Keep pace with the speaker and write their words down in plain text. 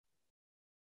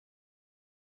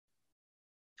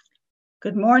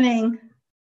Good morning.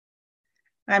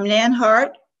 I'm Nan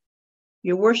Hart,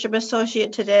 your worship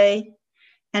associate today,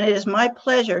 and it is my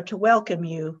pleasure to welcome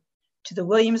you to the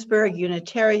Williamsburg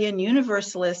Unitarian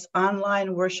Universalist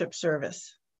online worship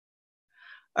service.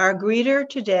 Our greeter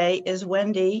today is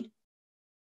Wendy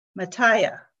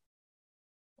Mattia.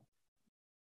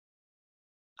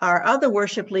 Our other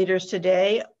worship leaders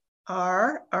today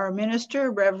are our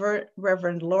minister,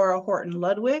 Reverend Laura Horton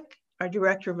Ludwig, our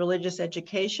Director of Religious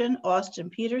Education,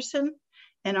 Austin Peterson,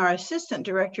 and our Assistant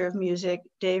Director of Music,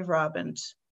 Dave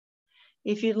Robbins.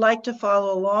 If you'd like to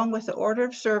follow along with the order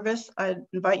of service, I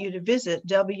invite you to visit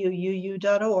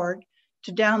wuu.org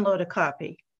to download a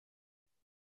copy.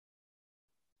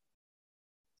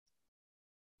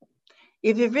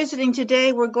 If you're visiting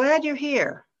today, we're glad you're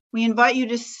here. We invite you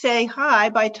to say hi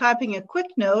by typing a quick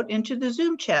note into the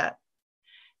Zoom chat.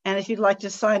 And if you'd like to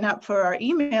sign up for our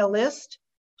email list,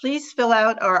 please fill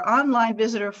out our online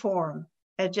visitor form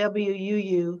at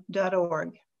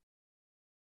wuu.org.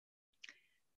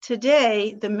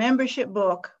 Today, the membership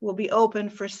book will be open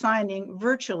for signing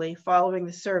virtually following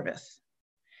the service.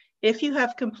 If you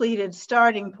have completed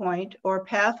Starting Point or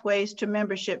Pathways to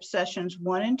Membership Sessions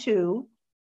 1 and 2,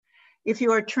 if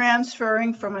you are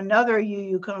transferring from another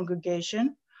UU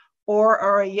congregation or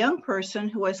are a young person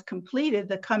who has completed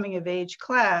the Coming of Age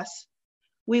class,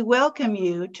 we welcome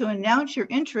you to announce your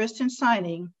interest in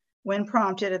signing when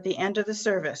prompted at the end of the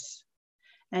service,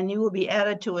 and you will be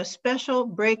added to a special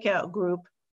breakout group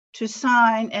to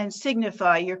sign and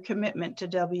signify your commitment to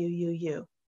WUU.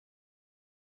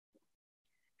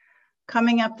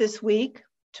 Coming up this week,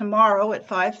 tomorrow at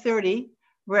 5:30,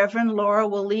 Reverend Laura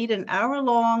will lead an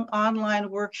hour-long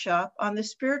online workshop on the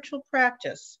spiritual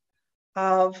practice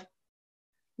of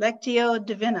Lectio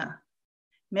Divina,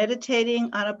 meditating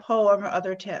on a poem or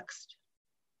other text.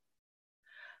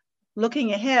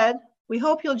 Looking ahead, we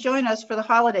hope you'll join us for the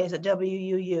holidays at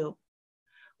WUU.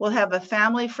 We'll have a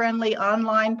family-friendly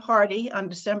online party on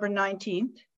December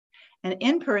 19th, an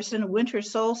in-person winter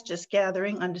solstice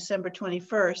gathering on December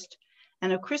 21st,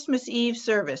 and a Christmas Eve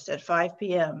service at 5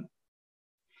 p.m.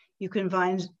 You can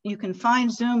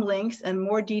find Zoom links and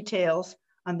more details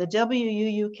on the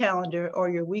WUU calendar or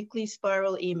your weekly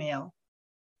spiral email.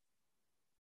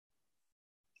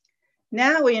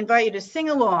 Now we invite you to sing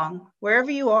along, wherever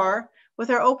you are, with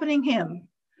our opening hymn,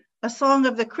 a song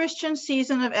of the Christian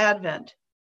season of Advent,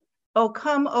 O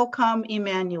Come,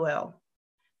 Emmanuel.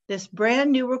 This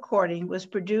brand new recording was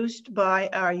produced by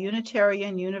our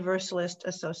Unitarian Universalist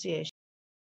Association.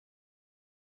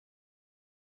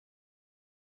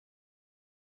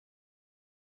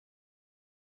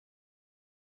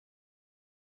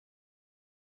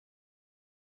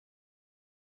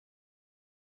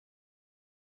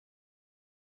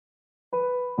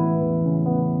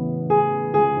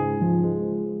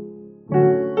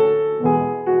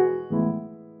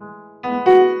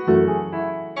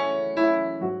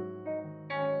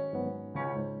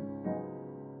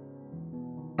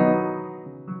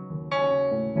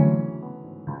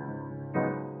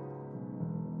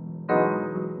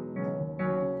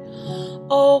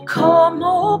 O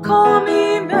come,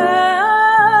 Emmanuel,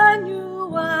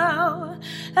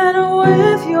 and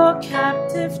with your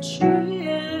captive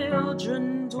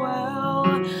children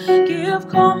dwell. Give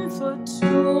comfort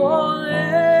to all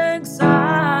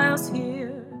exiles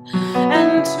here,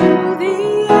 and to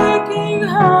the aching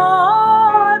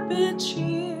heart bid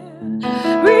cheer.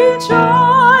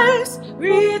 Rejoice,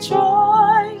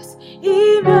 rejoice,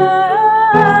 Emmanuel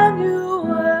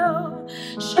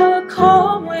shall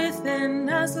come within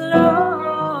as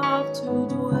love to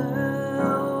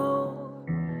dwell.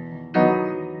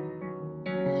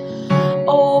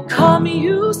 Oh, come,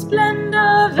 you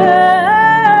splendor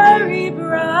very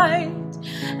bright,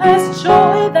 as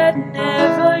joy that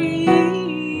never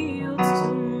yields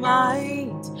to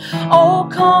might. Oh,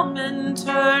 come and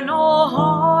turn all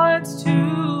hearts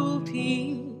to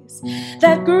peace,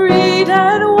 that greed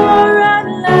and war at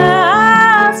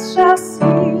last shall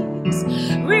cease.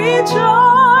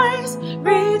 Rejoice,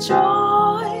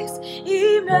 rejoice,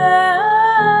 Emmanuel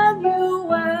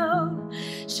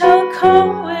shall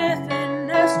come within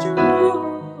as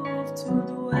truth to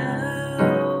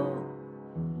dwell.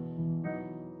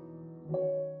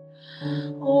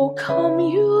 Oh, come,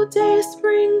 you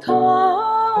dayspring,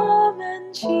 come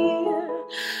and cheer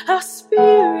our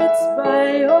spirits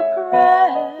by your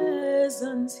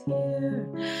presence here,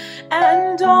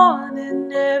 and dawn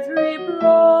in every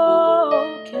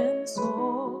broken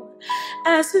soul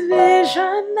as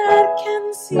vision that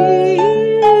can see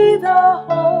the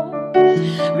whole.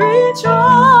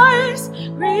 Rejoice,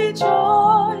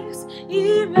 rejoice,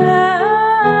 Emmanuel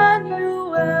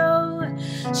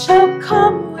shall come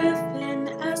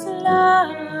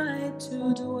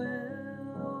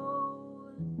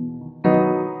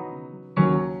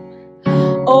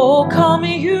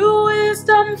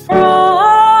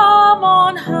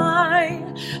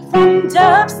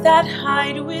that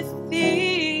hide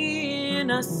within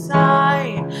a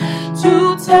sigh,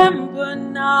 to temper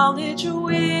knowledge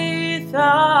with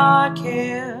our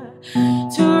care,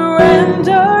 to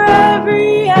render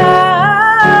every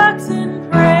act in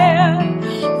prayer.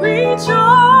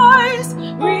 Rejoice,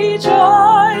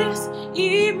 rejoice,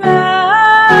 Emmanuel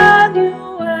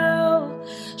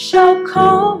shall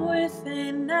come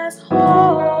within as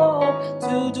hope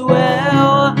to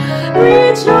dwell.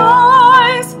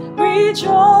 Rejoice,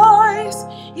 rejoice,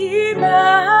 Emmanuel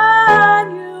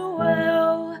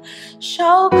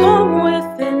shall come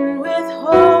within with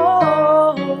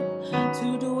hope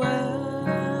to dwell.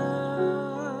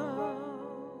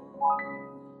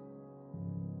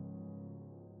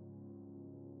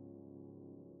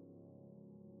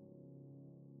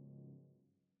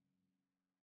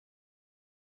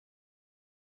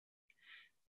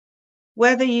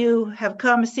 Whether you have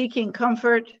come seeking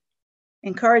comfort,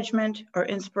 encouragement, or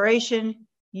inspiration,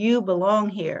 you belong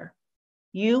here.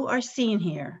 You are seen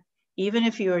here, even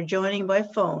if you are joining by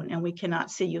phone and we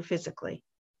cannot see you physically.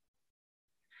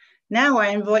 Now I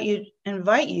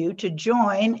invite you to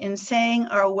join in saying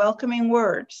our welcoming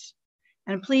words.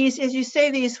 And please, as you say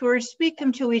these words, speak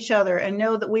them to each other and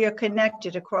know that we are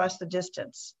connected across the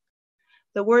distance.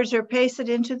 The words are pasted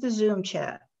into the Zoom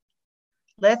chat.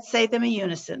 Let's say them in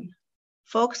unison.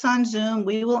 Folks on Zoom,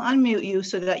 we will unmute you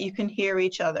so that you can hear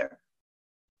each other.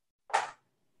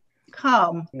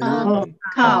 Come,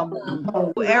 come,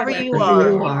 whoever you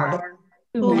are,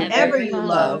 whomever you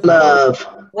love,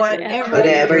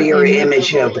 whatever your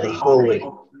image of the holy.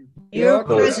 Your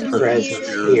presence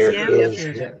here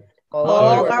is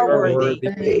all are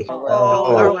worthy,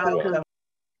 all are welcome.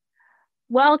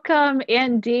 Welcome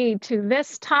indeed to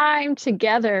this time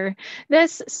together,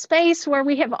 this space where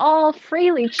we have all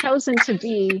freely chosen to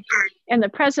be in the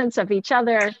presence of each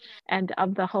other and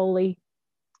of the holy.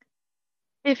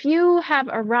 If you have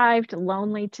arrived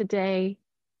lonely today,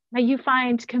 may you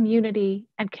find community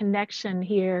and connection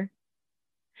here.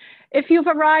 If you've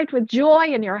arrived with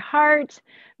joy in your heart,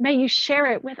 may you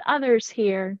share it with others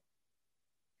here.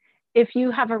 If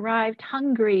you have arrived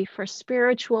hungry for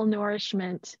spiritual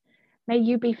nourishment, may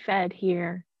you be fed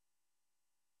here.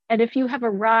 And if you have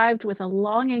arrived with a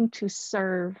longing to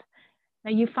serve,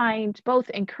 may you find both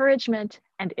encouragement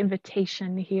and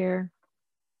invitation here.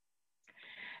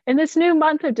 In this new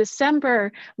month of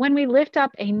December, when we lift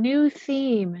up a new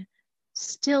theme,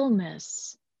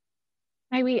 stillness,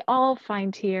 may we all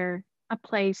find here a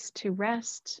place to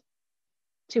rest,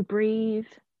 to breathe,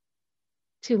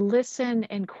 to listen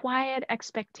in quiet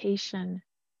expectation,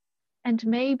 and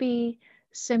maybe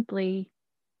simply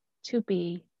to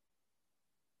be.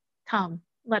 Come,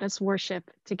 let us worship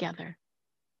together.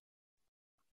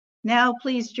 Now,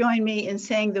 please join me in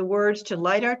saying the words to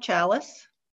light our chalice.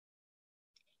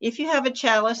 If you have a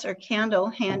chalice or candle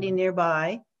handy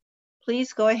nearby,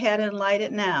 please go ahead and light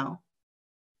it now.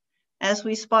 As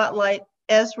we spotlight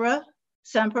Ezra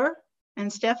Semper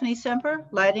and Stephanie Semper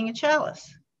lighting a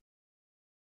chalice.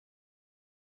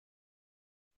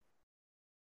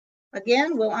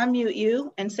 Again, we'll unmute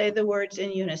you and say the words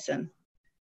in unison.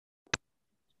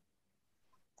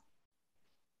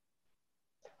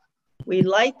 We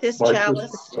light this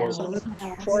chalice for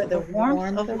the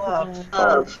warmth of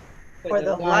love, for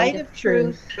the light of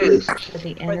truth, for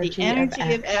the energy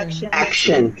of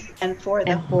action, and for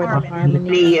the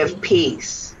harmony of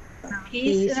peace.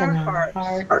 Peace in our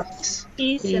hearts,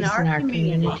 peace in our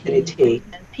community,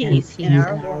 and peace in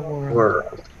our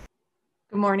world.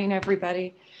 Good morning,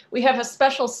 everybody. We have a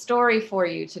special story for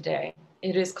you today.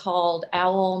 It is called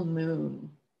Owl Moon.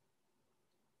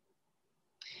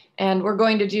 And we're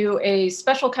going to do a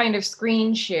special kind of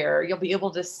screen share. You'll be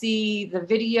able to see the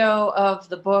video of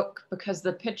the book because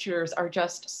the pictures are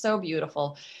just so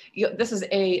beautiful. This is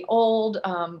an old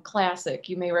classic.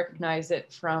 You may recognize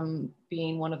it from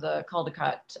being one of the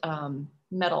Caldecott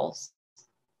medal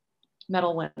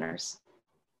winners.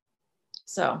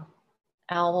 So,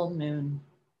 Owl Moon.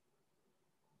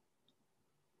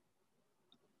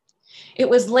 It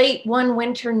was late one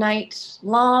winter night,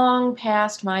 long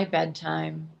past my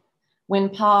bedtime, when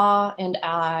Pa and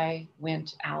I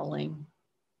went owling.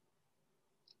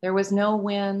 There was no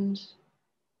wind.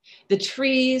 The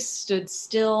trees stood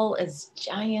still as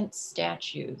giant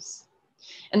statues,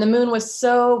 and the moon was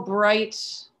so bright,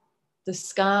 the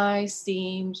sky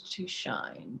seemed to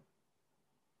shine.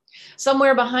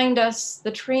 Somewhere behind us,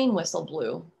 the train whistle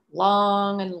blew,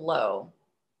 long and low,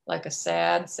 like a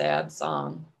sad, sad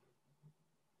song.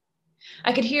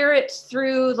 I could hear it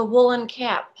through the woolen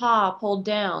cap Pa pulled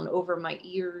down over my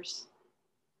ears.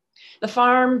 The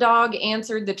farm dog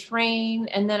answered the train,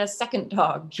 and then a second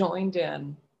dog joined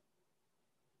in.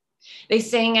 They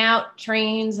sang out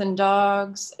trains and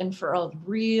dogs, and for a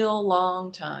real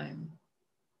long time.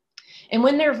 And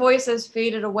when their voices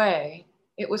faded away,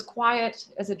 it was quiet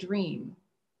as a dream.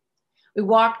 We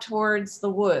walked towards the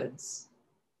woods,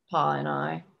 Pa and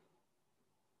I.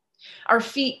 Our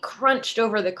feet crunched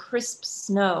over the crisp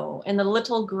snow, and the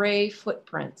little gray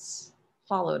footprints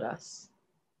followed us.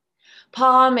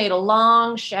 Pa made a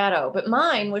long shadow, but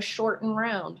mine was short and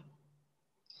round.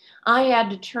 I had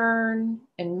to turn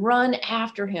and run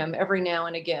after him every now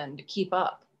and again to keep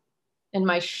up, and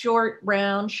my short,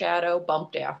 round shadow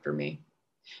bumped after me.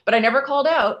 But I never called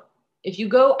out, if you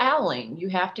go owling, you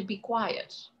have to be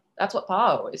quiet. That's what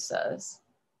Pa always says.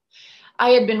 I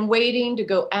had been waiting to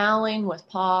go owling with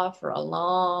Pa for a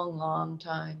long, long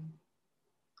time.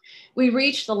 We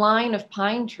reached the line of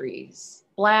pine trees,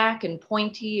 black and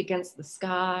pointy against the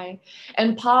sky,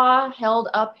 and Pa held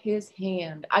up his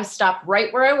hand. I stopped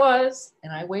right where I was,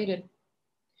 and I waited.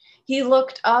 He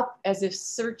looked up as if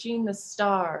searching the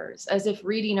stars, as if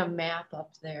reading a map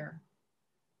up there.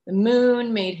 The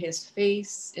moon made his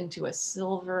face into a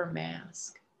silver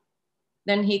mask.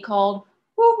 Then he called,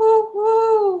 woo, woo,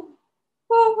 woo,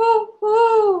 woo, woo,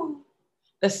 woo,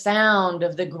 the sound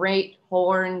of the great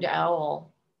horned owl.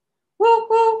 Woo,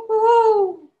 woo,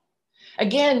 woo.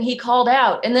 Again, he called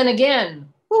out, and then again,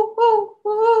 woo, woo,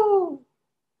 woo.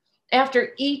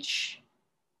 After each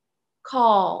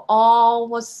call, all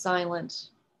was silent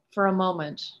for a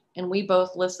moment, and we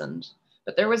both listened,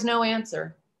 but there was no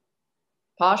answer.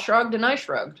 Pa shrugged and I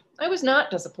shrugged. I was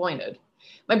not disappointed.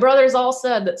 My brothers all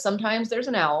said that sometimes there's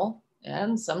an owl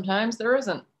and sometimes there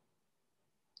isn't.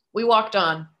 We walked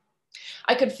on.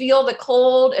 I could feel the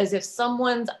cold as if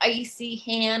someone's icy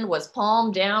hand was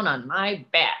palmed down on my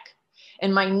back,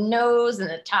 and my nose and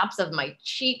the tops of my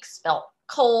cheeks felt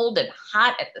cold and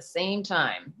hot at the same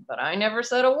time, but I never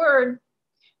said a word.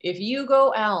 If you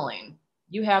go owling,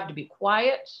 you have to be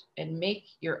quiet and make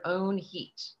your own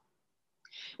heat.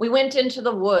 We went into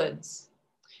the woods.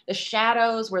 The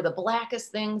shadows were the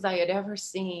blackest things I had ever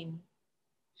seen.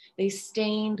 They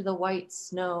stained the white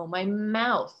snow. My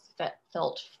mouth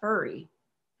felt furry,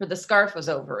 for the scarf was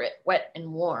over it, wet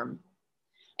and warm.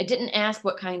 I didn't ask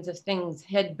what kinds of things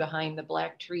hid behind the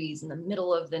black trees in the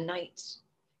middle of the night.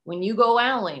 When you go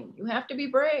owling, you have to be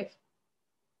brave.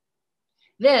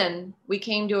 Then we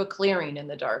came to a clearing in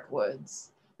the dark woods.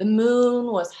 The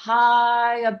moon was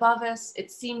high above us.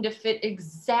 It seemed to fit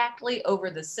exactly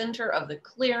over the center of the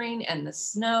clearing, and the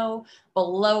snow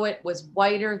below it was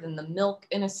whiter than the milk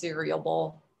in a cereal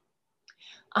bowl.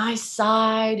 I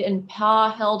sighed, and Pa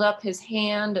held up his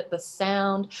hand at the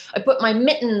sound. I put my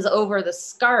mittens over the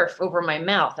scarf over my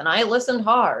mouth, and I listened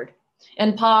hard.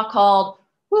 And Pa called,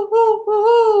 woo, woo,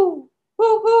 woo,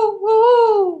 woo, woo,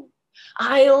 woo.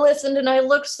 I listened, and I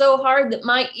looked so hard that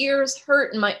my ears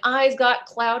hurt and my eyes got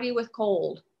cloudy with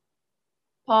cold.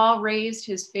 Pa raised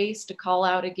his face to call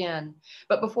out again,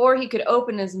 but before he could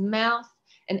open his mouth,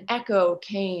 an echo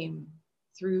came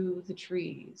through the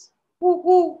trees. Woo,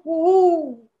 woo,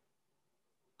 woo.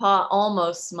 Pa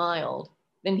almost smiled.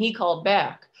 Then he called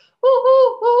back, woo,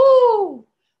 woo, woo,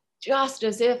 just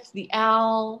as if the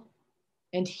owl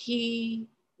and he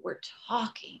were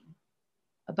talking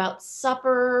about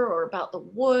supper or about the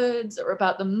woods or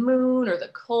about the moon or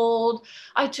the cold.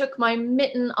 I took my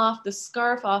mitten off the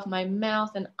scarf off my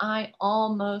mouth, and I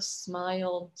almost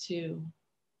smiled too.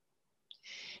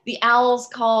 The owl's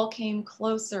call came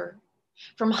closer.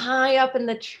 From high up in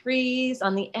the trees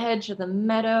on the edge of the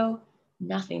meadow,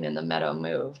 nothing in the meadow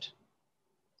moved.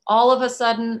 All of a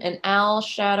sudden, an owl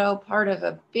shadow, part of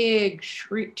a big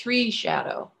tree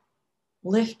shadow,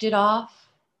 lifted off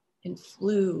and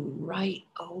flew right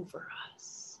over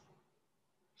us.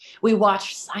 We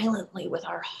watched silently with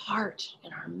our heart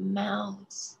in our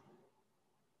mouths.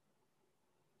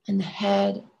 And the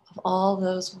head of all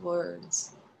those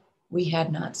words we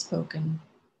had not spoken.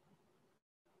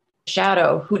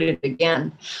 Shadow hooted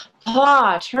again.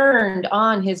 Pa turned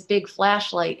on his big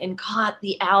flashlight and caught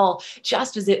the owl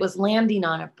just as it was landing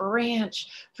on a branch.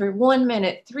 For 1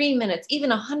 minute, 3 minutes, even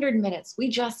 100 minutes, we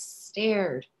just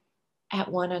stared at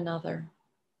one another.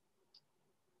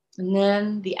 And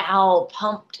then the owl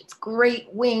pumped its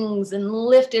great wings and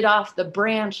lifted off the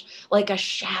branch like a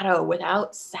shadow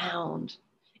without sound.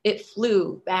 It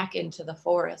flew back into the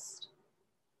forest.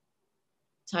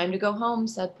 Time to go home,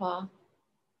 said Pa.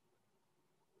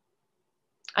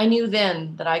 I knew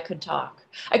then that I could talk.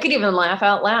 I could even laugh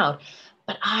out loud,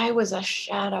 but I was a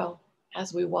shadow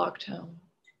as we walked home.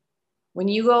 When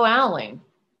you go owling,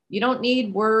 you don't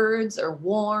need words or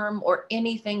warm or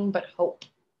anything but hope.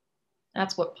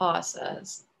 That's what Pa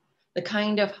says. The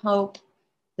kind of hope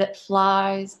that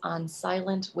flies on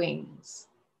silent wings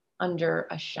under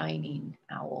a shining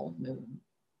owl moon.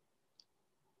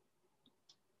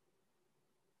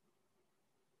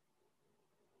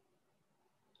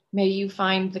 May you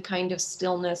find the kind of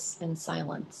stillness and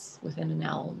silence within an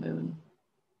owl moon.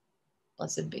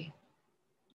 Blessed be.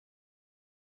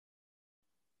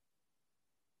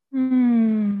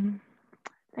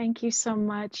 Thank you so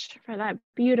much for that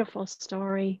beautiful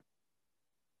story.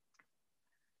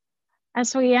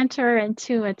 As we enter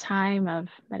into a time of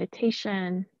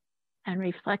meditation and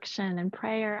reflection and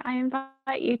prayer, I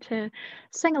invite you to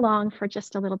sing along for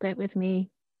just a little bit with me.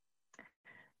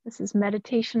 This is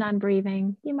meditation on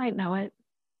breathing. You might know it.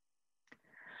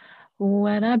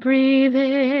 When I breathe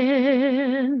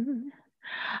in,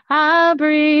 I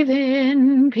breathe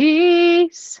in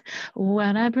peace.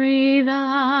 When I breathe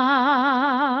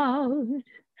out,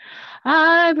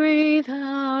 I breathe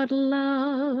out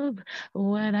love.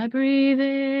 When I breathe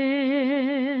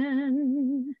in,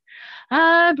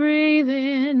 I breathe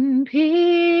in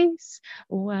peace.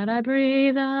 When I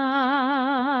breathe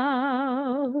out,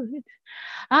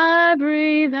 I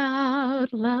breathe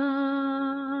out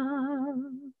love.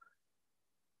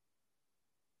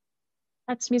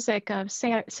 That's music of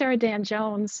Sarah Dan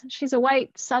Jones. She's a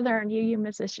white Southern UU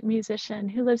musician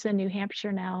who lives in New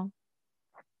Hampshire now.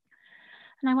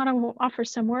 And I want to offer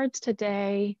some words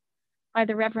today by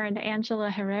the Reverend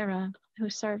Angela Herrera, who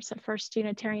serves at First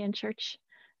Unitarian Church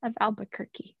of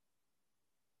Albuquerque.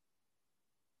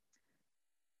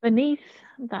 Beneath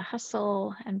the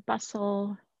hustle and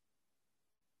bustle,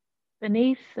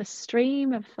 beneath the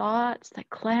stream of thoughts that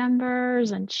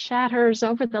clambers and shatters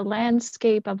over the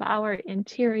landscape of our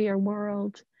interior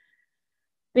world,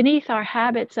 beneath our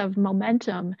habits of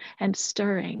momentum and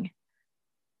stirring,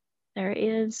 there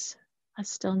is a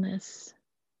stillness,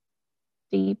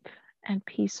 deep and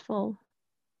peaceful,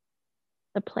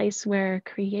 the place where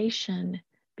creation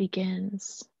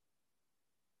begins.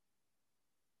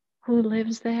 Who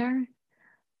lives there?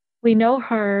 We know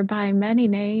her by many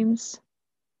names: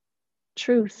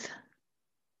 truth,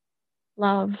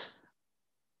 love,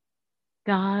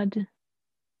 God,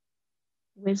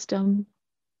 wisdom.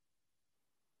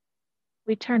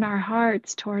 We turn our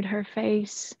hearts toward her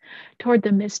face, toward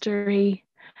the mystery,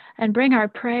 and bring our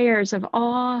prayers of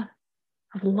awe,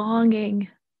 of longing,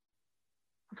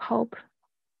 of hope,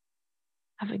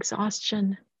 of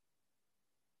exhaustion.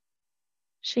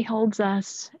 She holds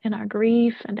us in our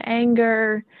grief and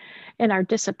anger, in our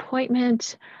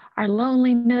disappointment, our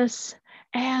loneliness,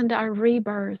 and our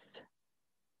rebirth.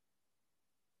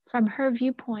 From her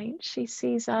viewpoint, she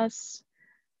sees us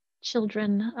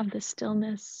children of the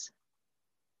stillness,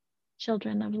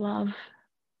 children of love.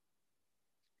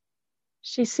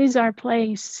 She sees our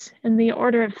place in the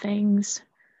order of things,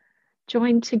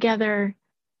 joined together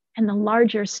in the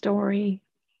larger story.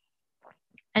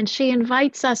 And she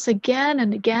invites us again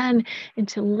and again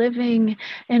into living,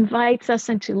 invites us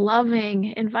into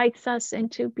loving, invites us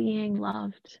into being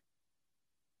loved.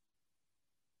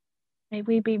 May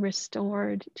we be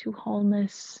restored to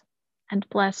wholeness and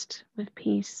blessed with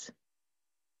peace.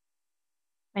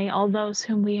 May all those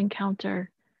whom we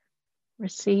encounter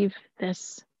receive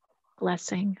this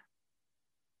blessing.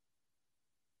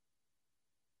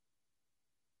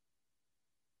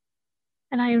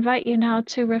 And I invite you now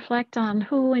to reflect on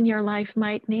who in your life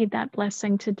might need that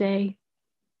blessing today.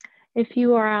 If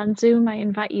you are on Zoom, I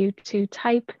invite you to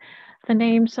type the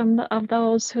names of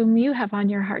those whom you have on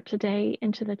your heart today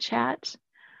into the chat.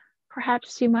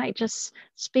 Perhaps you might just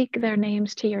speak their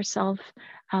names to yourself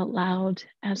out loud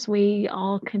as we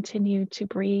all continue to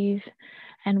breathe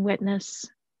and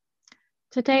witness.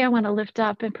 Today, I want to lift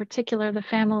up in particular the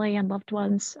family and loved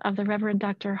ones of the Reverend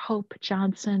Dr. Hope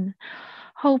Johnson.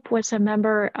 Hope was a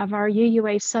member of our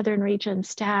UUA Southern Region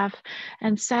staff,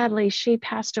 and sadly, she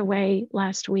passed away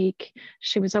last week.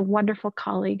 She was a wonderful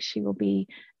colleague. She will be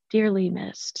dearly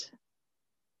missed.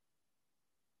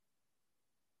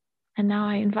 And now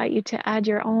I invite you to add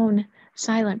your own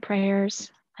silent prayers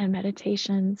and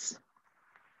meditations.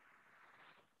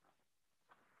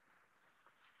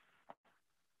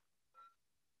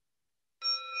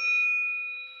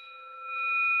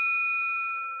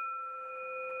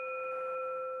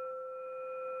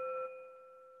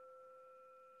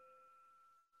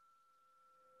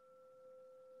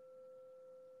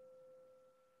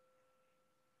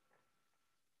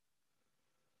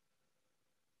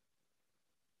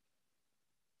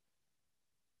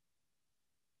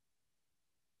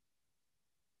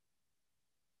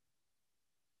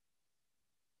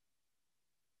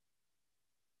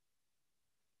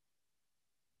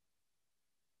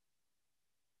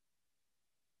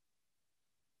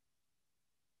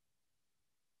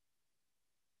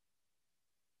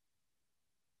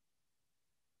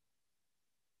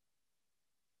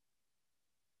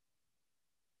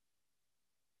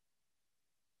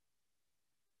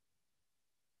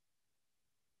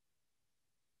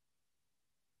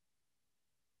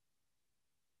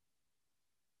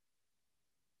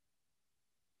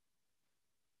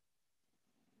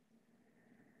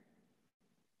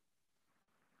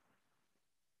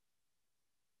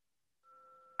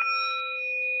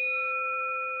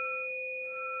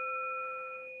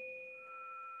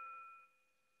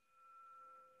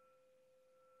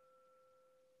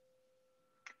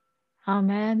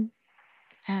 Amen,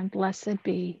 and blessed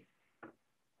be.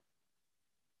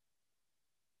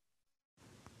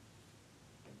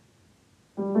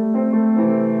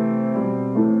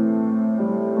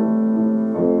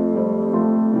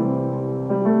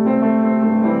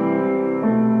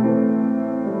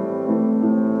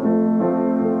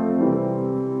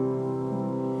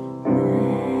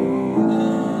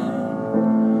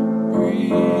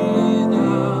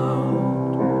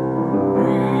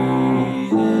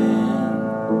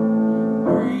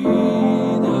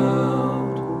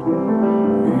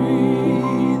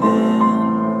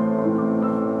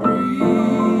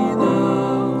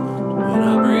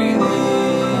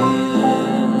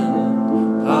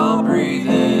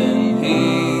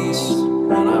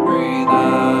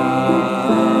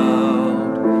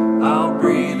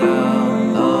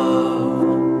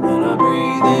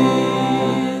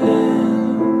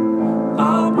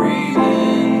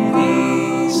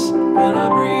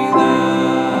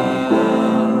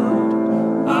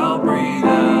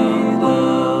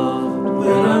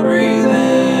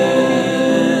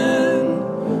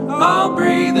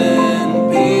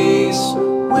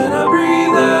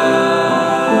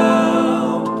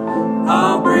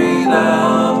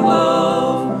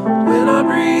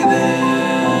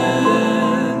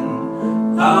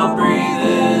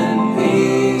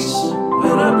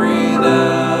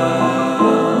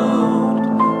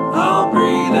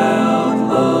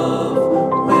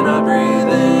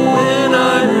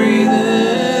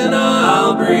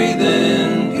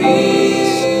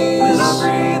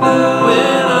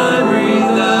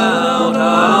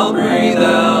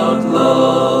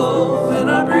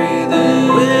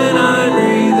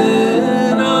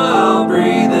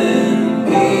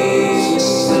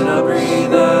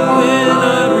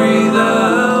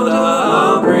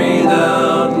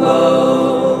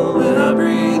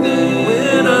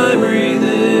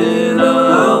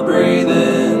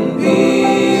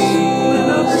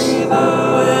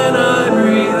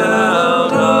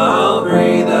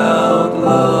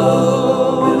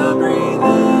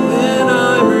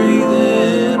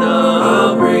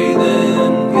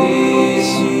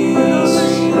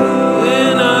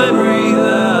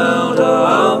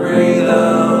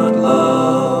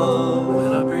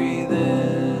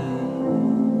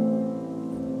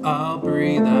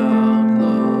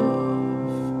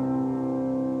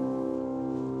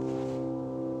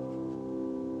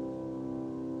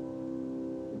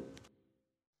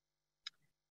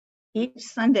 Each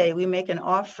Sunday, we make an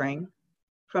offering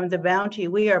from the bounty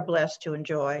we are blessed to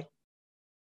enjoy.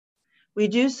 We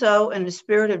do so in a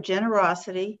spirit of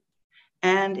generosity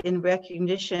and in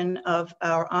recognition of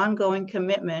our ongoing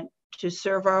commitment to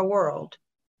serve our world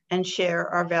and share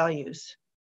our values.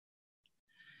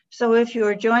 So if you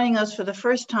are joining us for the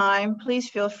first time, please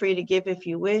feel free to give if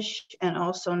you wish, and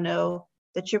also know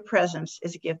that your presence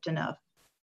is a gift enough.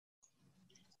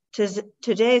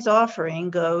 Today's offering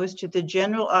goes to the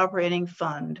General Operating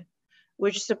Fund,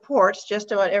 which supports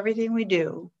just about everything we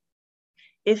do.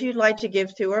 If you'd like to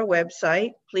give through our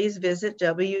website, please visit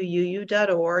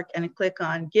wuu.org and click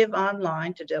on Give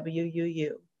Online to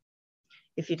WUU.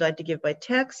 If you'd like to give by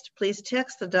text, please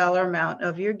text the dollar amount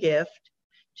of your gift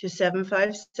to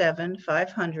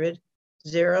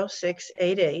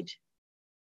 757-500-0688.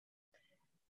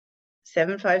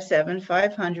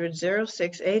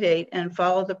 757-500-0688 and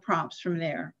follow the prompts from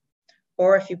there.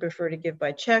 Or if you prefer to give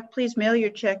by check, please mail your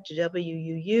check to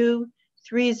WUU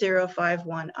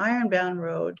 3051 Ironbound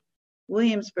Road,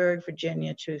 Williamsburg,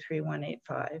 Virginia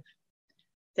 23185.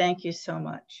 Thank you so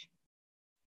much.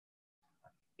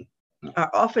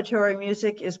 Our offertory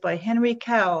music is by Henry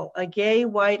Cowell, a gay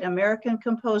white American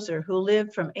composer who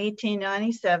lived from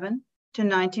 1897 to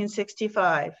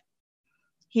 1965.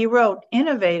 He wrote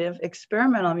innovative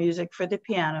experimental music for the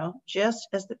piano, just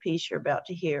as the piece you're about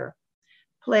to hear,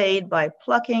 played by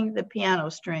plucking the piano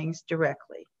strings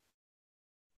directly.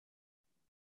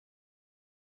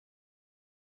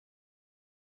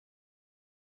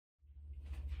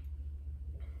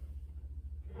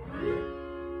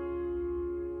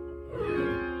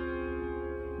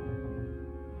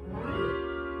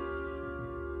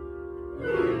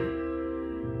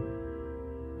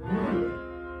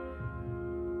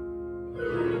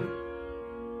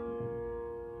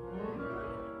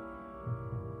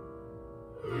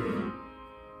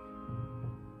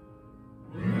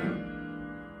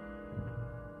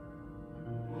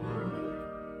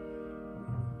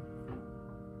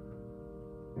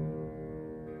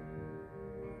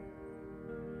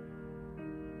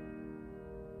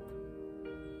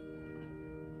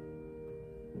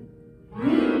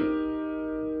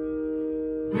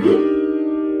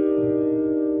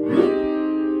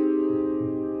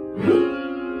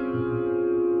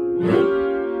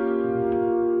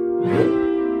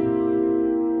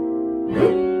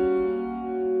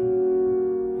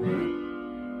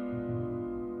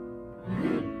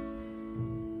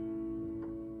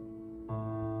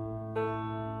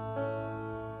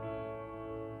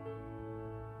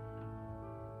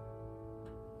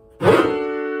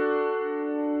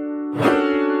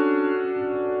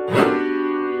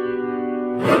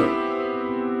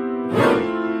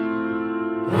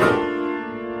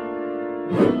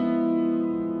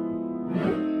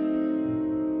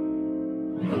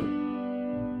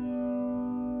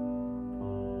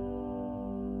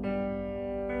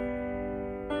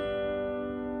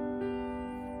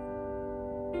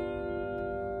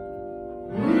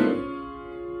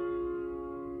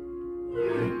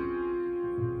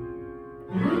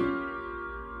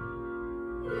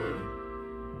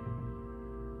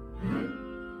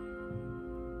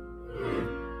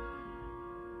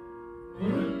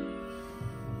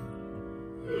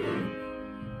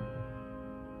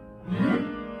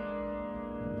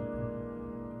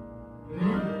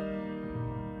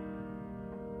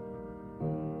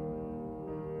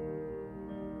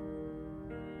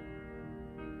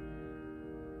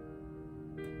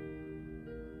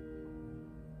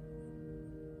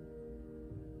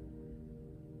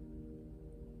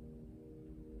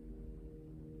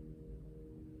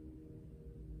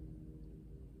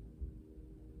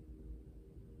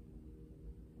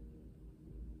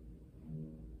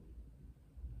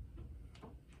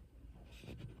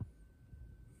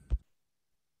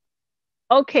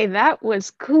 Okay, that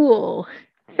was cool.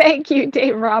 Thank you,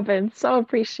 Dave Robbins. So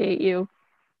appreciate you.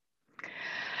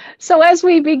 So as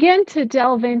we begin to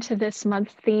delve into this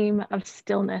month's theme of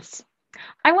stillness,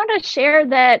 I want to share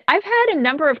that I've had a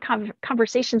number of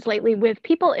conversations lately with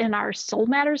people in our Soul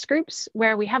Matters groups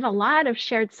where we have a lot of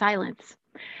shared silence.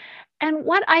 And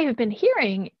what I have been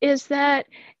hearing is that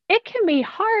it can be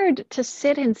hard to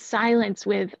sit in silence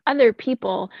with other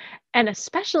people, and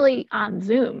especially on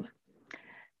Zoom.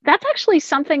 That's actually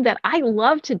something that I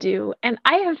love to do, and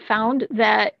I have found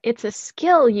that it's a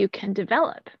skill you can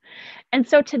develop. And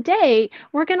so today,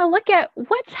 we're going to look at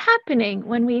what's happening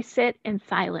when we sit in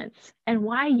silence and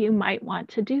why you might want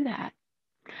to do that.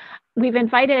 We've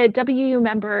invited WU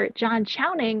member John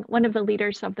Chowning, one of the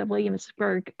leaders of the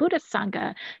Williamsburg Buddhist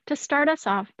Sangha, to start us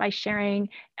off by sharing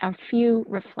a few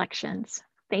reflections.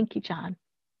 Thank you, John.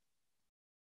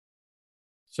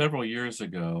 Several years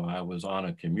ago, I was on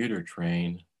a commuter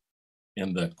train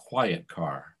in the quiet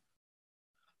car.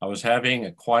 I was having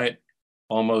a quiet,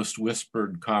 almost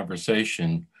whispered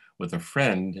conversation with a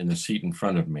friend in the seat in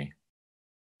front of me.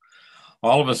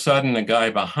 All of a sudden, a guy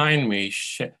behind me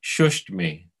shushed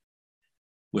me.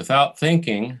 Without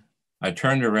thinking, I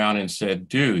turned around and said,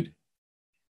 "Dude,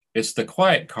 it's the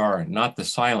quiet car, not the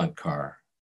silent car."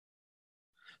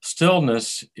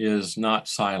 Stillness is not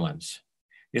silence.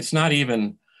 It's not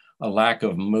even a lack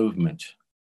of movement.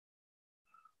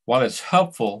 While it's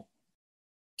helpful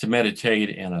to meditate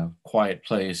in a quiet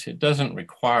place, it doesn't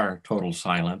require total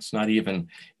silence, not even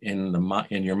in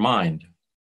your mind.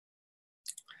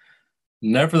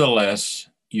 Nevertheless,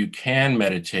 you can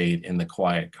meditate in the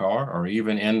quiet car or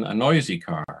even in a noisy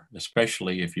car,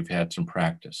 especially if you've had some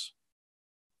practice.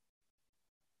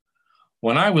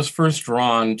 When I was first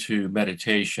drawn to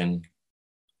meditation,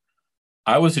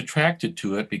 I was attracted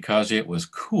to it because it was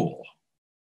cool.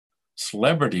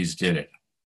 Celebrities did it.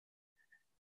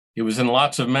 It was in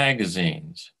lots of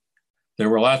magazines. There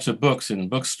were lots of books in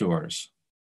bookstores.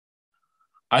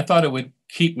 I thought it would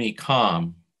keep me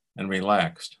calm and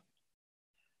relaxed,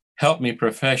 help me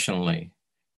professionally,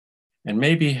 and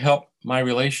maybe help my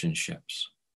relationships.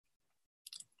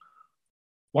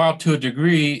 While to a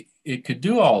degree it could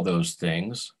do all those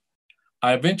things,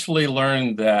 I eventually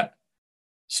learned that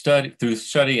through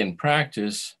study and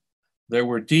practice, there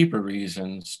were deeper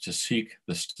reasons to seek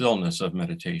the stillness of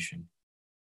meditation.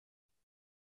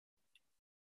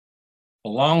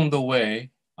 Along the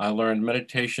way, I learned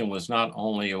meditation was not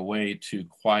only a way to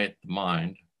quiet the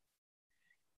mind,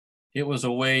 it was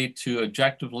a way to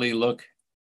objectively look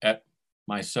at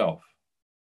myself,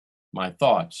 my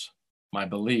thoughts, my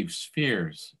beliefs,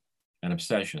 fears, and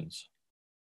obsessions.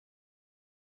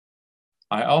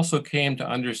 I also came to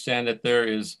understand that there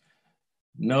is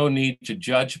no need to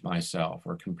judge myself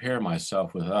or compare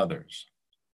myself with others.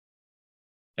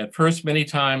 At first, many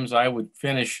times I would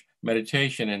finish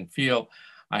meditation and feel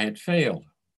I had failed,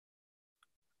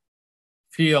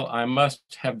 feel I must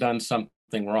have done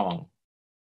something wrong.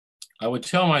 I would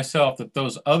tell myself that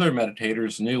those other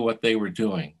meditators knew what they were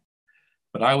doing,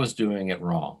 but I was doing it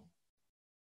wrong.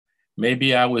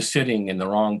 Maybe I was sitting in the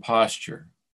wrong posture,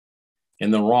 in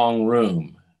the wrong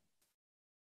room,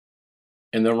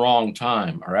 in the wrong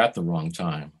time, or at the wrong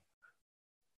time,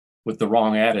 with the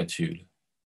wrong attitude.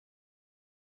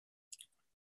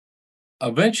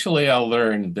 Eventually, I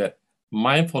learned that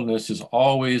mindfulness is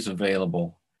always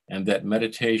available and that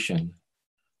meditation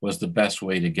was the best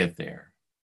way to get there.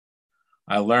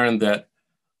 I learned that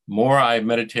more I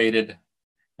meditated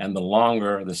and the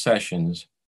longer the sessions,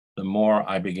 the more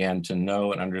I began to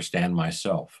know and understand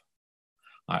myself.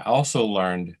 I also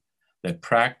learned that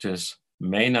practice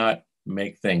may not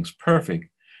make things perfect,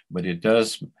 but it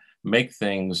does make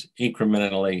things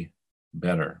incrementally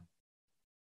better.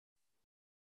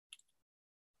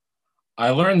 I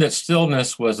learned that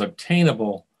stillness was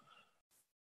obtainable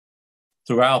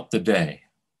throughout the day,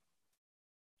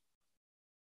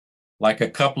 like a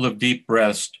couple of deep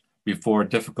breaths before a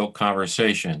difficult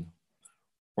conversation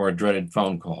or a dreaded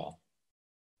phone call.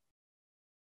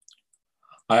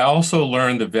 I also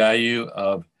learned the value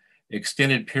of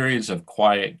extended periods of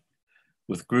quiet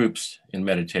with groups in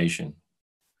meditation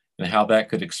and how that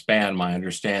could expand my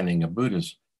understanding of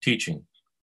Buddha's teachings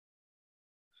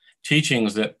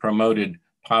that promoted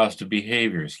positive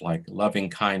behaviors like loving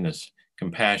kindness,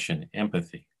 compassion,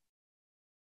 empathy.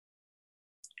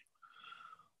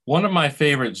 One of my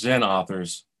favorite Zen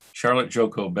authors, Charlotte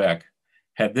Joko Beck,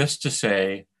 had this to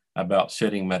say about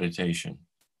sitting meditation.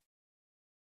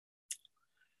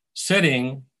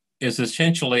 Sitting is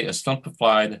essentially a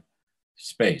simplified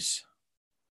space.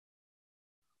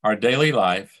 Our daily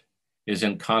life is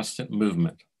in constant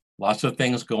movement, lots of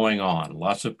things going on,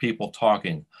 lots of people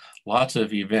talking, lots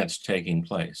of events taking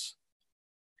place.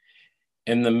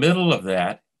 In the middle of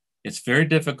that, it's very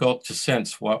difficult to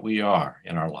sense what we are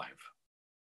in our life.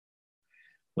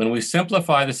 When we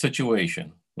simplify the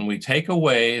situation, when we take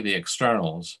away the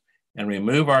externals and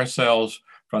remove ourselves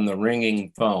from the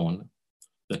ringing phone,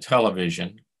 the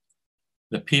television,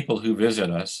 the people who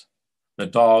visit us, the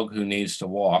dog who needs to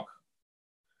walk,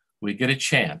 we get a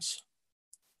chance,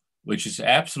 which is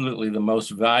absolutely the most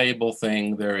valuable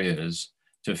thing there is,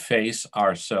 to face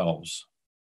ourselves.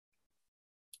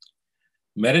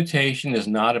 Meditation is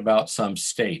not about some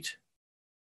state,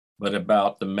 but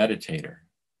about the meditator.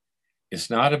 It's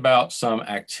not about some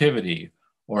activity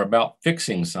or about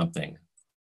fixing something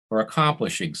or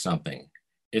accomplishing something.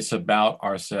 It's about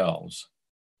ourselves.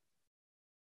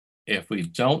 If we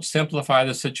don't simplify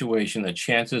the situation, the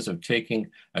chances of taking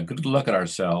a good look at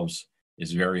ourselves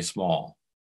is very small.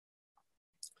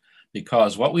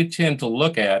 Because what we tend to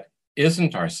look at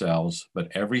isn't ourselves,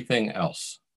 but everything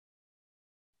else.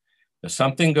 If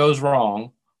something goes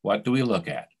wrong, what do we look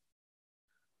at?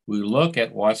 We look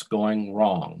at what's going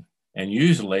wrong, and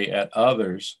usually at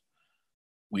others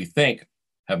we think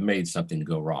have made something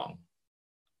go wrong.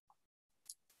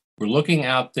 We're looking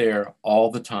out there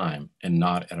all the time and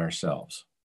not at ourselves.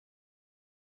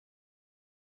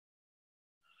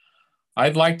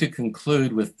 I'd like to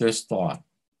conclude with this thought.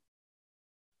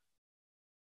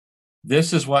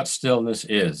 This is what stillness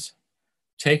is,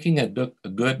 taking a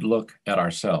good look at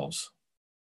ourselves.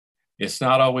 It's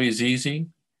not always easy.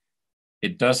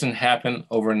 It doesn't happen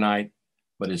overnight,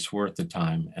 but it's worth the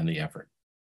time and the effort.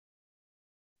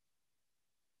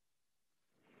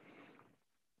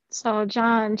 So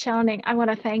John Chowning, I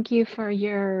want to thank you for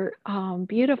your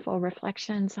beautiful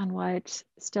reflections on what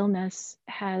stillness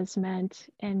has meant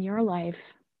in your life.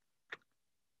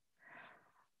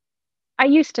 I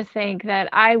used to think that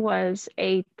I was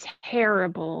a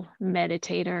terrible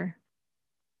meditator.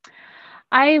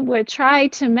 I would try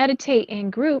to meditate in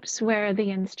groups where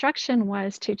the instruction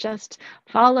was to just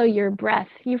follow your breath.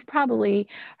 You've probably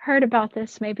heard about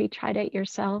this, maybe tried it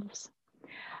yourselves.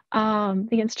 The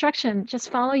instruction,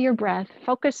 just follow your breath,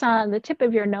 focus on the tip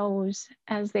of your nose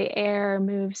as the air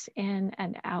moves in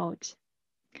and out.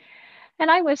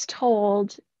 And I was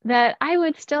told that I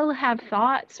would still have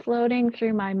thoughts floating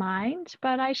through my mind,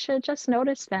 but I should just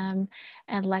notice them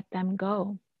and let them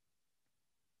go.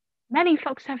 Many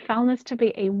folks have found this to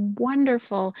be a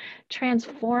wonderful,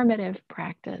 transformative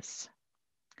practice.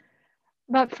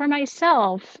 But for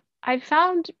myself, I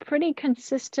found pretty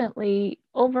consistently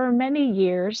over many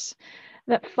years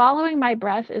that following my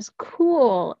breath is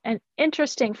cool and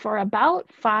interesting for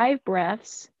about 5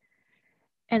 breaths,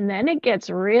 and then it gets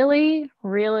really,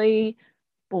 really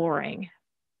boring.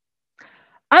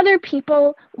 Other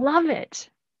people love it,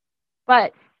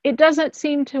 but it doesn't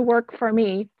seem to work for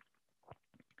me.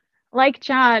 Like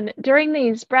John, during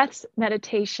these breath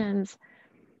meditations,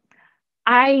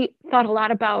 I thought a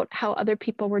lot about how other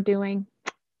people were doing.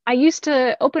 I used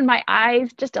to open my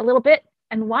eyes just a little bit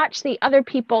and watch the other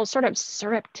people sort of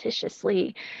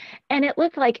surreptitiously. And it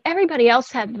looked like everybody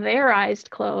else had their eyes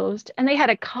closed and they had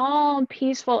a calm,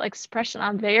 peaceful expression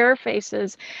on their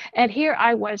faces. And here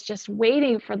I was just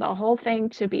waiting for the whole thing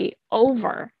to be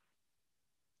over.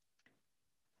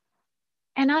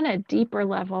 And on a deeper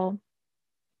level,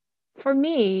 for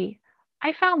me,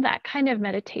 I found that kind of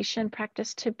meditation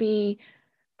practice to be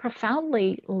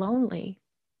profoundly lonely.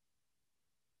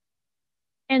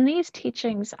 In these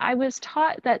teachings, I was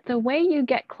taught that the way you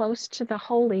get close to the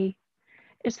holy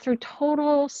is through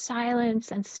total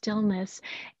silence and stillness,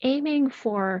 aiming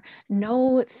for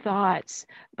no thoughts,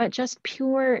 but just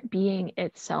pure being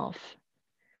itself,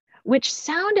 which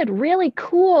sounded really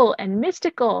cool and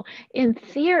mystical in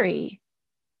theory.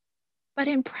 But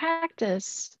in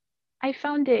practice, I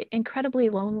found it incredibly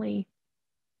lonely.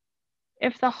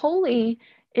 If the holy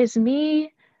is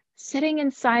me sitting in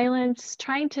silence,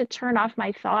 trying to turn off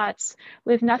my thoughts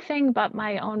with nothing but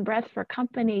my own breath for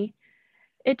company,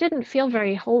 it didn't feel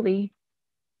very holy.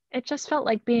 It just felt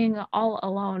like being all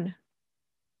alone.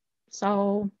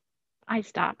 So I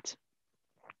stopped.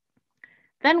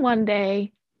 Then one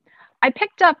day, I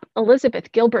picked up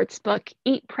Elizabeth Gilbert's book,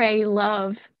 Eat, Pray,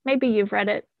 Love. Maybe you've read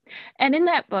it. And in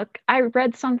that book, I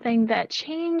read something that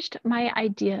changed my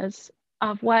ideas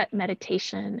of what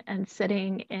meditation and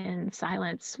sitting in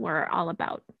silence were all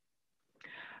about.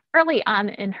 Early on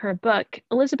in her book,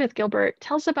 Elizabeth Gilbert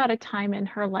tells about a time in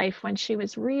her life when she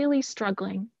was really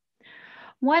struggling.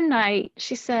 One night,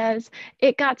 she says,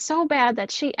 it got so bad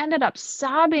that she ended up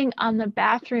sobbing on the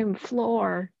bathroom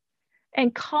floor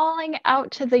and calling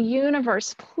out to the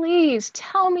universe, please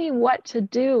tell me what to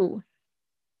do.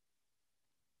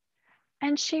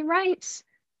 And she writes,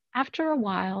 after a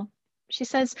while, she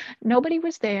says, nobody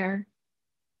was there.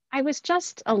 I was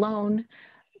just alone,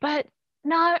 but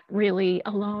not really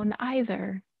alone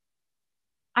either.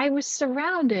 I was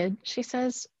surrounded, she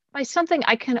says, by something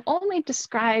I can only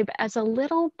describe as a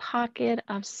little pocket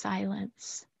of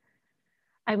silence.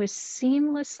 I was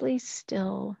seamlessly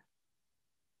still.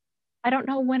 I don't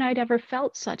know when I'd ever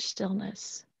felt such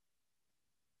stillness.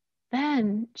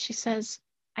 Then, she says,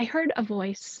 I heard a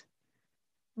voice,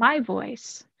 my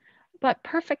voice, but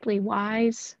perfectly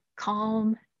wise,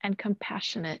 calm, and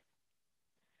compassionate.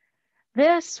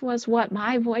 This was what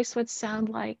my voice would sound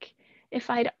like if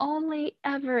I'd only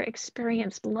ever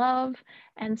experienced love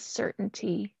and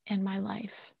certainty in my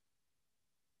life.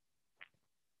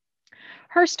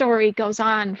 Her story goes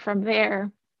on from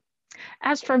there.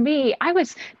 As for me, I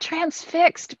was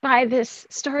transfixed by this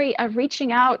story of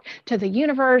reaching out to the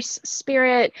universe,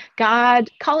 spirit, God,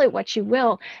 call it what you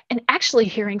will, and actually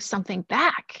hearing something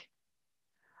back.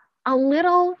 A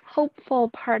little hopeful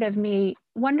part of me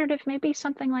wondered if maybe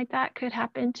something like that could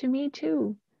happen to me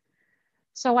too.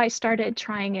 So I started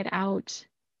trying it out.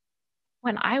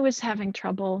 When I was having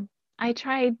trouble, I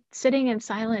tried sitting in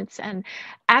silence and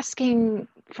asking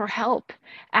for help,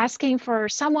 asking for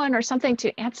someone or something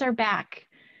to answer back.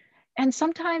 And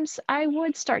sometimes I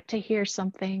would start to hear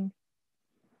something,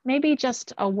 maybe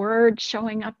just a word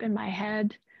showing up in my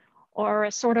head or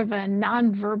a sort of a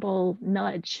nonverbal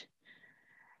nudge.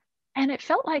 And it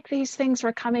felt like these things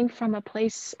were coming from a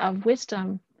place of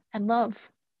wisdom and love.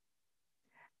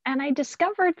 And I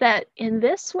discovered that in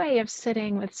this way of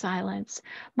sitting with silence,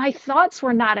 my thoughts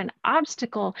were not an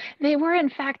obstacle. They were, in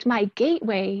fact, my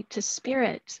gateway to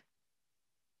spirit.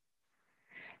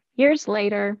 Years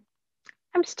later,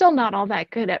 I'm still not all that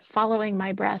good at following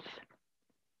my breath.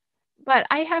 But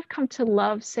I have come to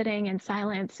love sitting in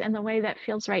silence in the way that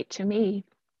feels right to me.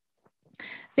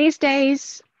 These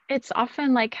days, it's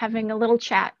often like having a little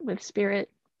chat with spirit,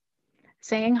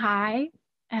 saying hi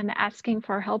and asking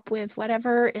for help with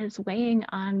whatever is weighing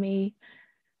on me,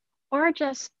 or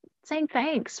just saying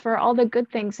thanks for all the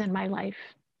good things in my life.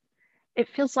 It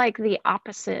feels like the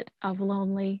opposite of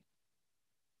lonely.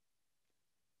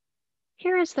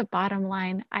 Here is the bottom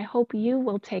line I hope you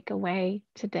will take away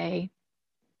today.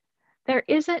 There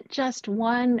isn't just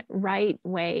one right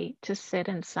way to sit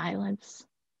in silence.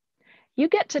 You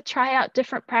get to try out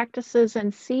different practices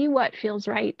and see what feels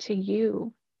right to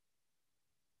you.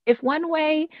 If one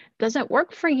way doesn't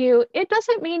work for you, it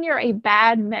doesn't mean you're a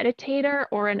bad meditator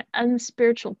or an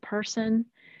unspiritual person.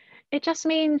 It just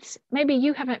means maybe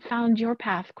you haven't found your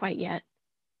path quite yet.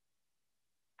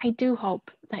 I do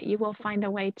hope that you will find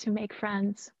a way to make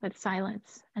friends with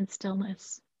silence and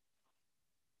stillness.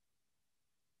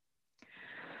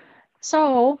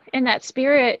 So, in that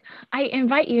spirit, I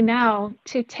invite you now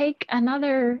to take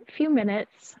another few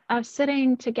minutes of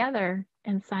sitting together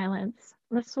in silence.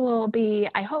 This will be,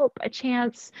 I hope, a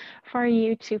chance for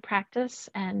you to practice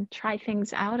and try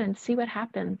things out and see what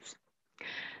happens.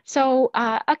 So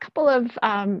a couple of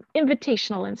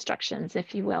invitational instructions,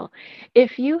 if you will.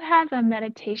 If you have a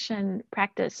meditation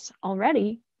practice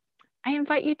already, I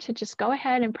invite you to just go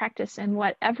ahead and practice in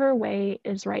whatever way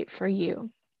is right for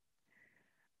you.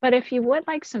 But if you would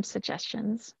like some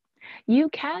suggestions, you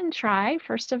can try,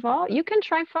 first of all, you can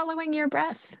try following your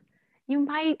breath. You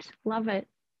might love it.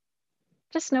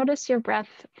 Just notice your breath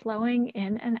flowing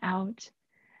in and out.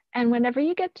 And whenever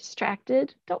you get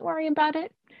distracted, don't worry about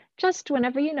it. Just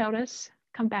whenever you notice,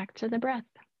 come back to the breath.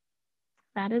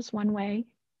 That is one way.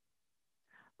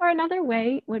 Or another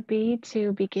way would be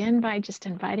to begin by just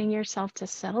inviting yourself to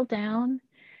settle down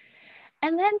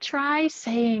and then try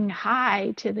saying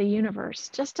hi to the universe,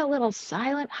 just a little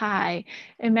silent hi.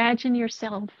 Imagine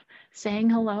yourself saying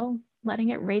hello, letting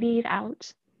it radiate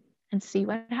out, and see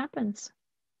what happens.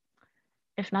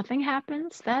 If nothing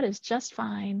happens, that is just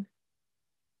fine.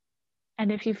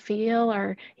 And if you feel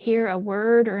or hear a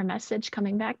word or a message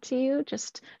coming back to you,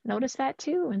 just notice that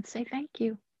too and say thank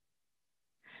you.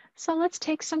 So let's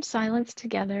take some silence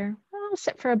together. I'll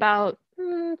sit for about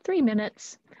 3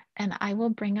 minutes and I will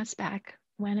bring us back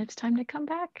when it's time to come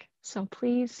back. So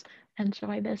please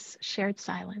enjoy this shared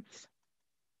silence.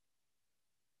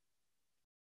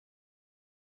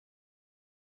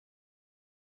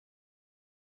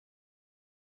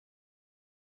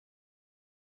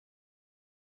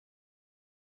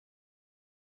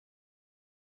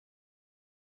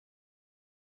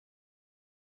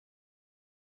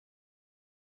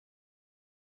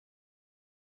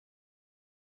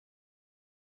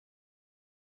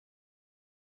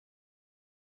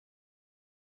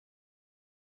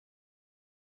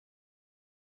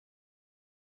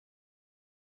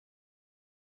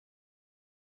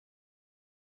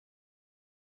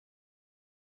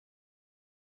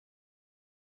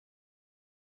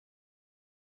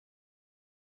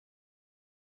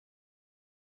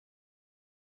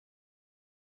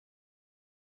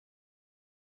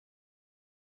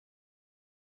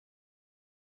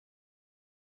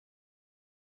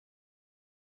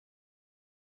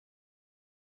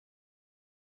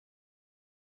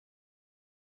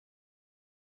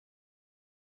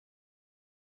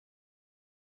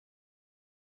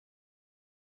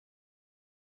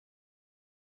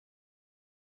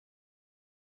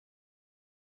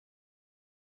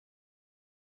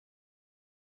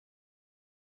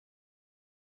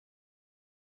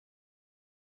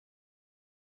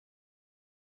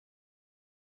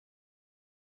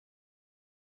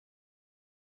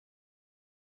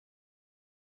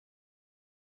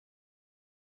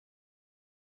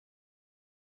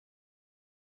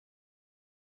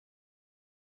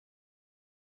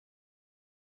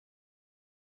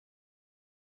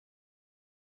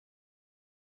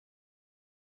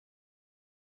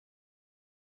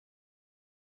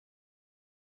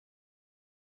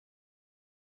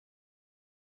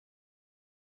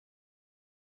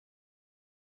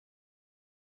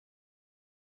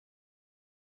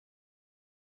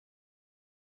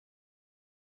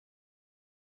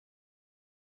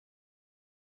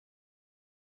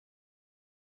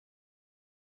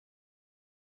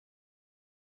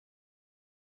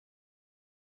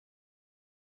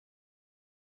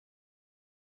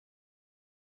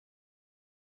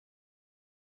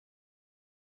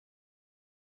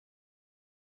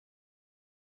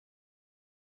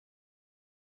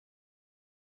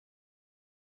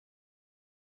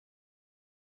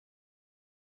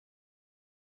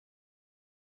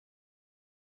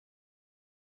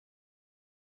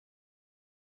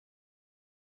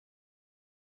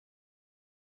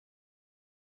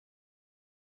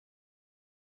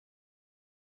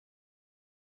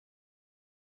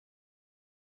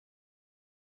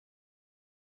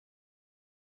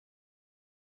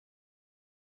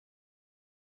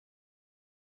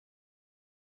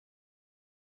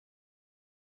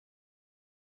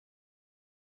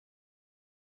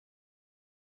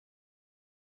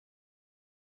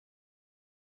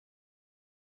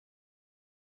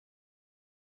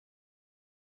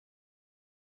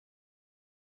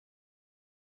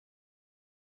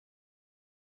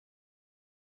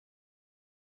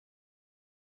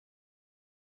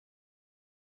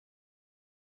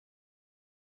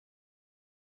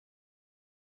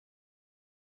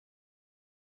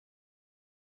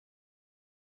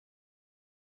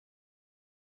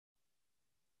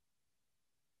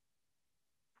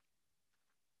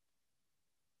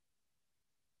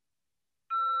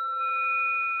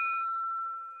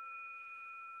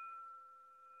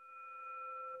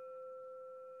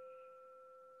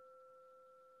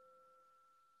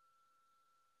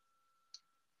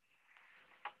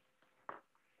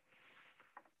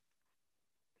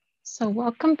 So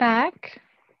welcome back.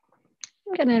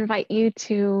 I'm going to invite you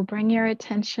to bring your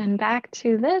attention back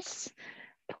to this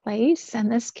place and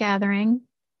this gathering.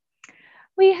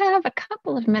 We have a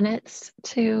couple of minutes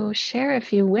to share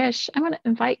if you wish. I want to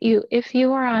invite you, if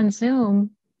you are on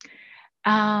Zoom,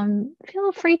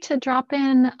 feel free to drop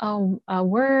in a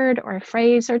word or a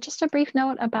phrase or just a brief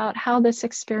note about how this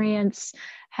experience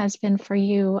has been for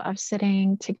you of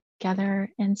sitting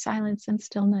together in silence and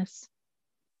stillness.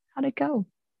 How'd it go?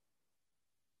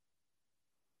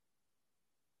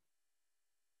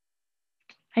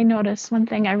 I notice one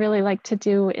thing I really like to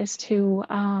do is to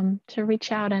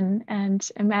reach out and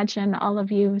imagine all of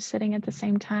you sitting at the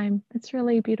same time. It's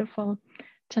really beautiful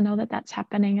to know that that's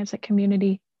happening as a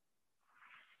community.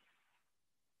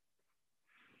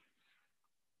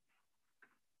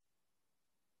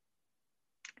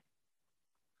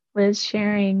 Liz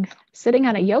sharing, sitting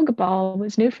on a yoga ball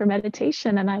was new for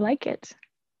meditation and I like it.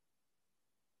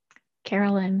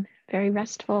 Carolyn, very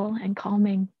restful and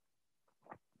calming.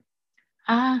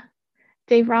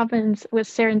 Dave Robbins was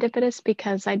serendipitous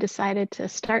because I decided to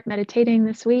start meditating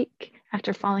this week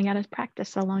after falling out of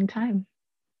practice a long time.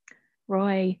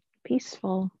 Roy,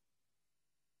 peaceful.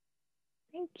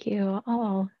 Thank you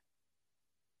all.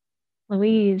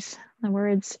 Louise, the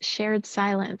words shared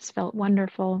silence felt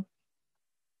wonderful.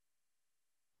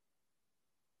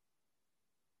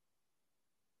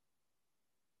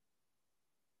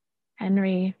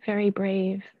 Henry, very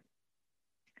brave.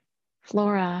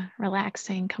 Flora,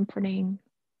 relaxing, comforting.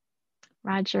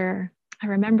 Roger, I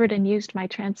remembered and used my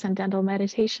transcendental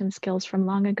meditation skills from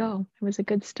long ago. It was a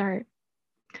good start.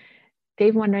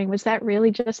 Dave wondering, was that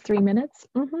really just 3 minutes?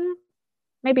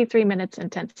 Maybe 3 minutes and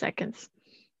 10 seconds.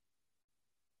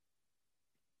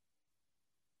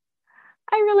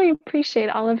 I really appreciate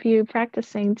all of you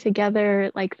practicing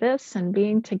together like this and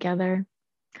being together.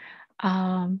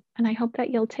 And I hope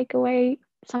that you'll take away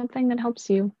something that helps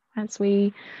you as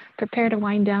we prepare to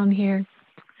wind down here.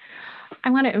 I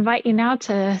want to invite you now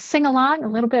to sing along a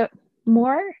little bit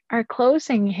more. Our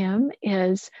closing hymn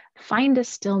is Find a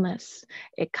Stillness.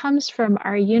 It comes from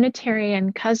our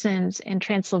Unitarian cousins in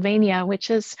Transylvania, which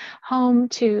is home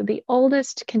to the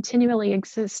oldest continually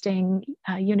existing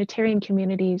Unitarian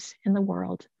communities in the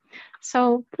world.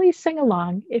 So please sing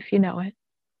along if you know it.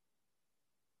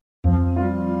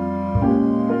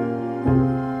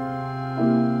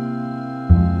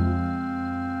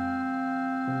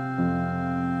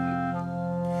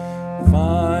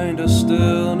 Find a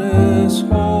stillness,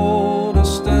 hold a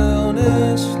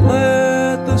stillness,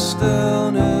 let the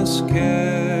stillness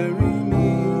carry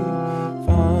me.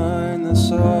 Find the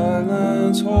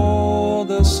silence, hold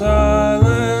the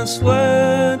silence,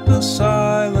 let the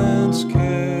silence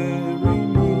carry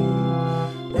me.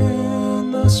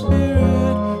 In the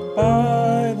Spirit,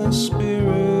 by the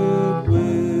Spirit,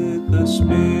 with the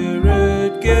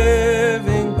Spirit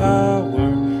giving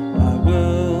power, I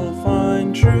will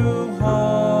find true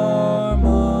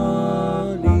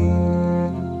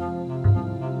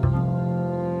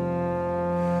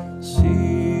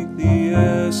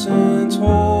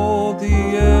hold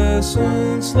the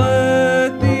essence,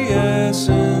 let the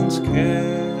essence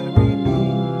carry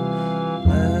me.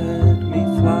 Let me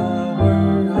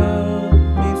flower, help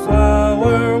me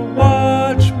flower,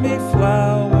 watch me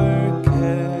flower,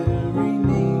 carry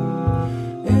me.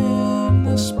 In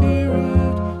the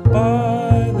Spirit,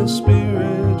 by the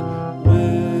Spirit,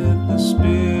 with the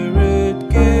Spirit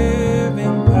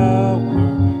giving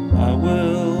power, I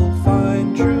will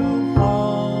find true.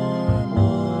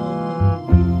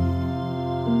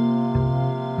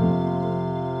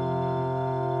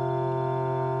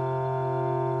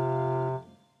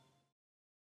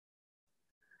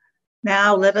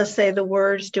 Now let us say the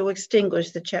words to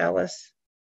extinguish the chalice,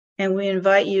 and we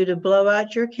invite you to blow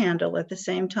out your candle at the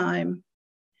same time.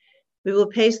 We will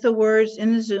paste the words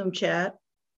in the Zoom chat.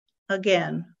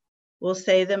 Again, we'll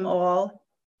say them all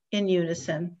in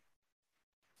unison.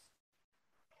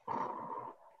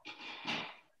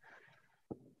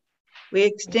 We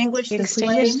extinguish the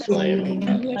flame,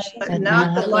 but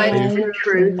not the light of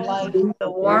truth, the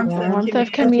warmth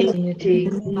of community,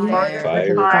 the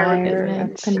fire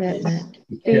of commitment.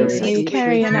 These we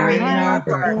carry in our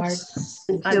hearts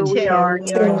until we are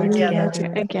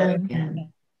together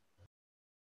again.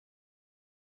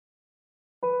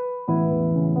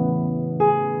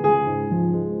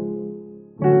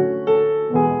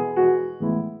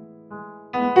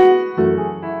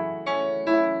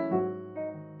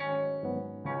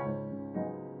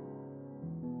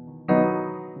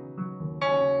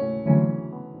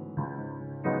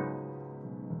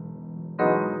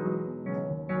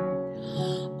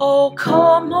 Oh,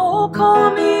 come,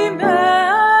 Emmanuel.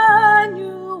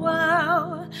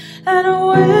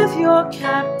 your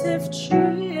captive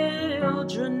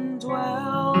children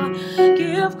dwell.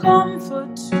 Give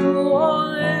comfort to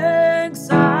all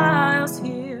exiles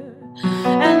here,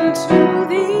 and to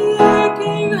the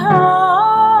aching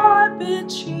heart bid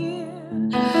cheer.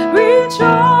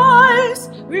 Rejoice,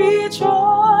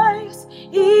 rejoice,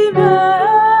 Emmanuel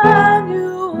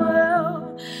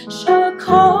shall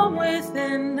come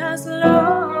within as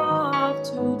love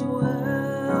to dwell.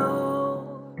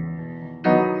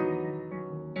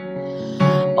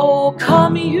 Oh,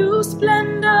 come you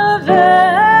splendor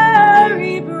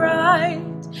very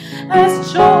bright,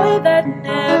 as joy that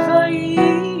never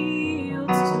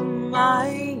yields to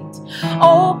might.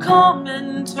 Oh, come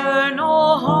and turn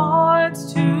all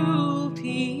hearts to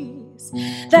peace,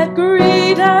 that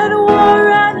greed and war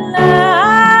at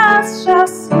last shall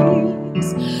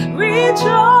cease.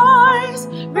 Rejoice,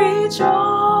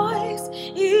 rejoice,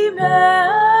 Emmanuel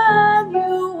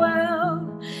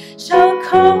shall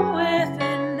come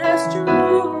within as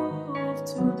truth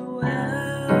to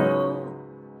dwell.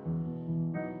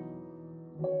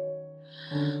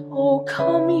 Oh,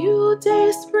 come you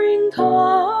dayspring,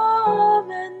 come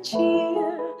and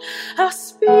cheer our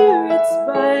spirits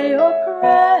by your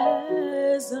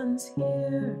presence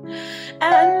here,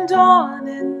 and dawn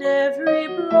in every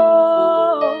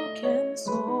broken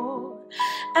soul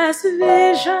as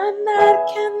vision that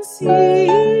can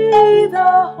see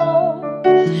the whole.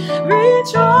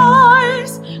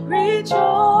 Rejoice,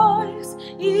 rejoice,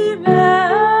 Emmanuel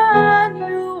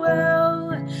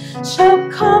shall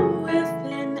come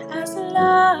within as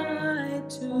light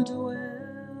to dwell.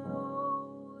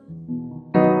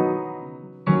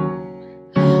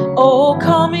 Oh,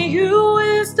 come you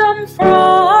wisdom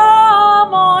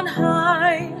from on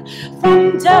high,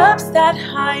 from depths that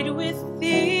hide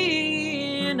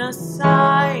within a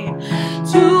sigh,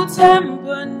 to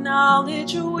temper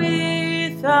knowledge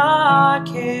with our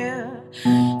care,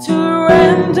 to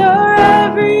render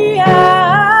every